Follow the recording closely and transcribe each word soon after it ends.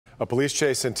A police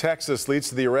chase in Texas leads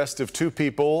to the arrest of 2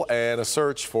 people and a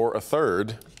search for a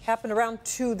third. Happened around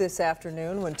 2 this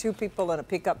afternoon when 2 people in a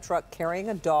pickup truck carrying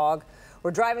a dog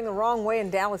were driving the wrong way in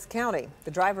Dallas County.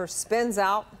 The driver spins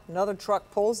out, another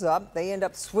truck pulls up. They end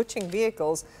up switching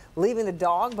vehicles, leaving the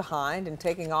dog behind and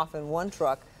taking off in one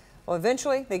truck. Well,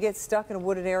 eventually they get stuck in a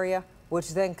wooded area,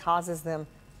 which then causes them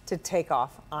to take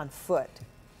off on foot.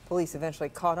 Police eventually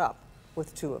caught up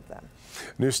with 2 of them.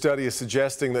 New study is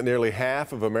suggesting that nearly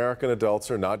half of American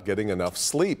adults are not getting enough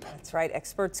sleep. That's right.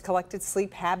 Experts collected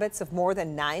sleep habits of more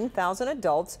than 9,000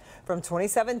 adults from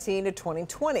 2017 to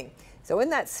 2020. So in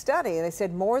that study, they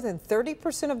said more than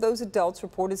 30% of those adults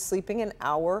reported sleeping an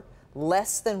hour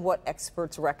less than what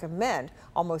experts recommend.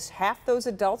 Almost half those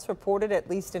adults reported at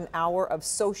least an hour of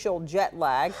social jet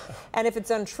lag. And if it's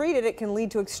untreated, it can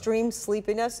lead to extreme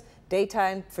sleepiness,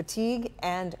 daytime fatigue,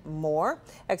 and more.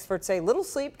 Experts say little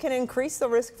sleep can increase the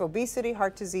risk of obesity,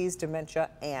 heart disease, dementia,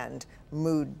 and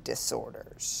mood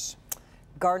disorders.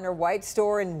 Gardner White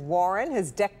store in Warren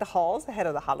has decked the halls ahead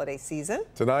of the holiday season.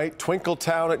 Tonight, Twinkle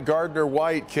Town at Gardner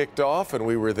White kicked off, and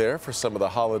we were there for some of the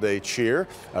holiday cheer.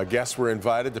 Guests were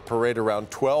invited to parade around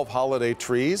 12 holiday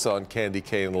trees on Candy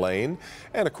Cane Lane,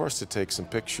 and of course to take some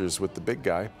pictures with the big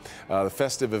guy. The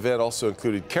festive event also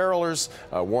included carolers,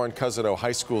 Warren Cousino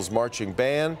High School's marching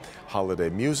band,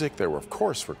 holiday music. There were, of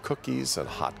course, cookies and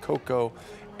hot cocoa,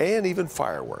 and even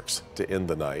fireworks to end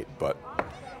the night. But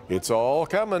it's all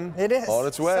coming. It is. On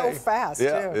its way. So fast,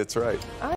 Yeah, too. it's right.